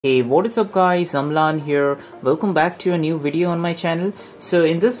Hey, what is up guys, Amlan here. Welcome back to a new video on my channel. So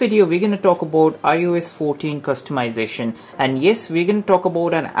in this video we're going to talk about iOS 14 customization, and yes, we're going to talk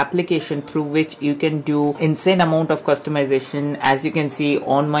about an application through which you can do insane amount of customization. As you can see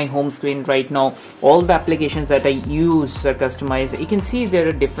on my home screen right now, all the applications that I use are customized. You can see there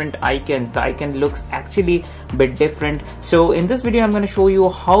are different icons. The icon looks actually a bit different. So in this video I'm going to show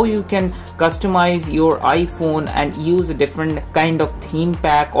you how you can customize your iPhone and use a different kind of theme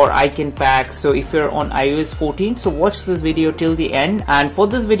pack or icon pack. So if you're on iOS 14, so watch this video till the end. And for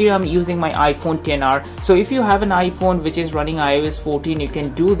this video I'm using my iPhone XR. So if you have an iPhone which is running iOS 14, you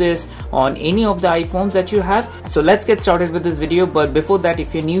can do this on any of the iPhones that you have. So let's get started with this video. But before that,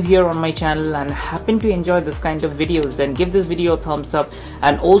 if you're new here on my channel and happen to enjoy this kind of videos, then give this video a thumbs up,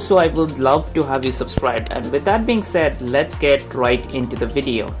 and also I would love to have you subscribed. And with that being said, let's get right into the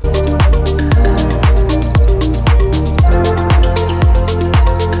video.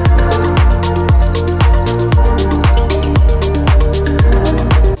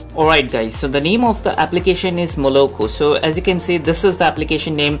 Alright guys, so the name of the application is Moloko. So as you can see, this is the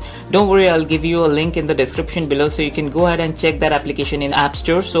application name. Don't worry, I'll give you a link in the description below, so you can go ahead and check that application in App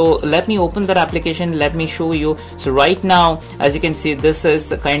Store. So let me open that application, let me show you. So right now, as you can see, this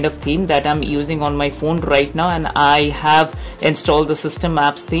is a kind of theme that I'm using on my phone right now, and I have installed the system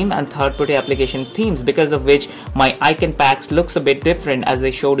apps theme and third-party application themes, because of which my icon packs looks a bit different as I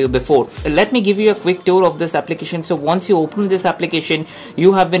showed you before. Let me give you a quick tour of this application. So once you open this application,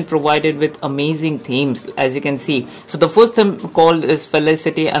 you have been provided with amazing themes, as you can see. So the first theme called is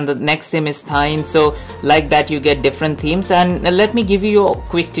Felicity, and the next theme is Thine. So like that, you get different themes. And let me give you a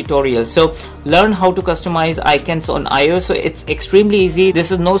quick tutorial. So learn how to customize icons on iOS. So it's extremely easy. This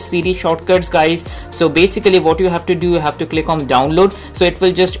is no Siri shortcuts, guys. So basically what you have to do, you have to click on download. So it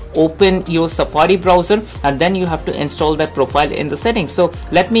will just open your Safari browser, and then you have to install that profile in the settings. So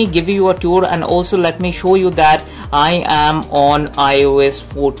let me give you a tour, and also let me show you that I am on iOS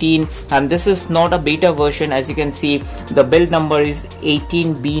 14, and this is not a beta version. As you can see, the build number is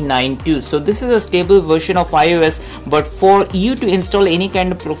 18B92. So this is a stable version of iOS, but for you to install any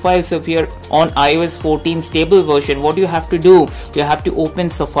kind of profile, so if you're on iOS 14 stable version, what you have to do, you have to open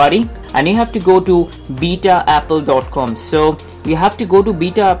Safari and you have to go to betaapple.com. So you have to go to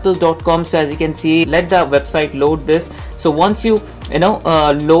betaapple.com. So as you can see, let the website load this. So once you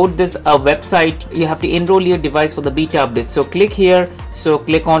load this website, you have to enroll your device for the beta update. So click here, so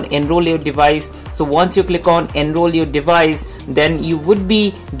click on enroll your device. So once you click on enroll your device, then you would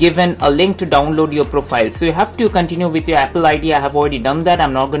be given a link to download your profile. So you have to continue with your Apple ID. I have already done that,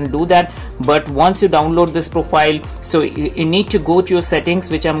 I'm not going to do that. But once you download this profile, so you need to go to your settings,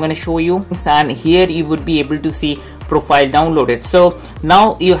 which I'm going to show you, and here you would be able to see profile downloaded. So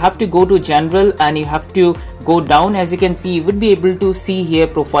now you have to go to general and you have to go down. As you can see, you would be able to see here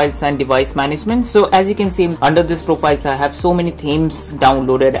profiles and device management. So as you can see, under this profiles I have so many themes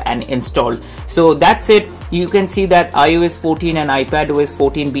downloaded and installed. So that's it. You can see that iOS 14 and iPadOS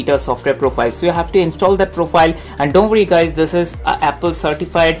 14 beta software profile. So you have to install that profile, and don't worry guys, this is Apple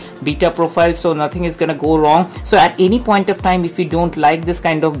certified beta profile, so nothing is gonna go wrong. So at any point of time, if you don't like this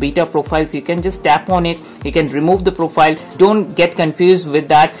kind of beta profiles, you can just tap on it, you can remove the profile. Don't get confused with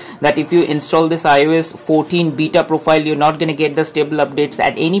that if you install this iOS 14 beta profile, you're not gonna get the stable updates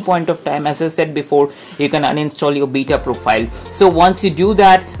at any point of time. As I said before, you can uninstall your beta profile. So once you do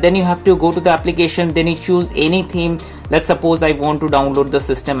that, then you have to go to the application, then you choose any theme. Let's suppose I want to download the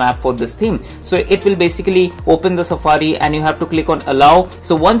system app for this theme. So it will basically open the Safari and you have to click on allow.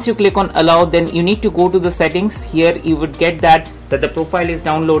 So once you click on allow, then you need to go to the settings. Here you would get that the profile is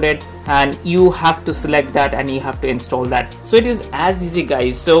downloaded, and you have to select that and you have to install that. So it is as easy,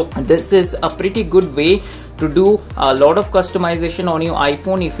 guys. So this is a pretty good way to do a lot of customization on your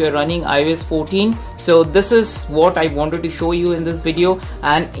iPhone if you're running iOS 14. So this is what I wanted to show you in this video,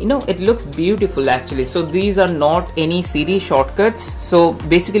 and it looks beautiful actually. So these are not any Siri shortcuts. So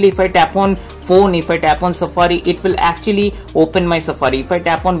basically, if I tap on phone, if I tap on Safari, it will actually open my Safari. If I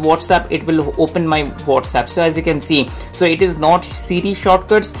tap on WhatsApp, it will open my WhatsApp. So as you can see, so it is not Siri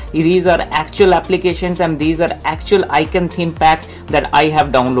shortcuts. These are actual applications, and these are actual icon theme packs that I have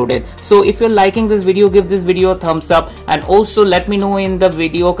downloaded. So if you're liking this video, give this video a thumbs up, and also let me know in the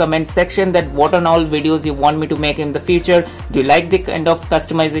video comment section that what and all videos you want me to make in the future. Do you like the kind of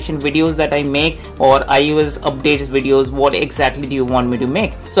customization videos that I make, or iOS updates videos? What exactly do you want me to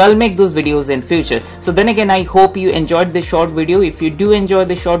make? So I'll make those videos in future. So then again, I hope you enjoyed this short video. If you do enjoy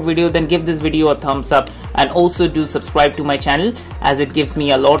the short video, then give this video a thumbs up, and also do subscribe to my channel, as it gives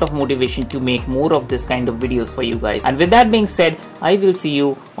me a lot of motivation to make more of this kind of videos for you guys. And with that being said, I will see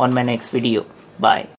you on my next video. Bye.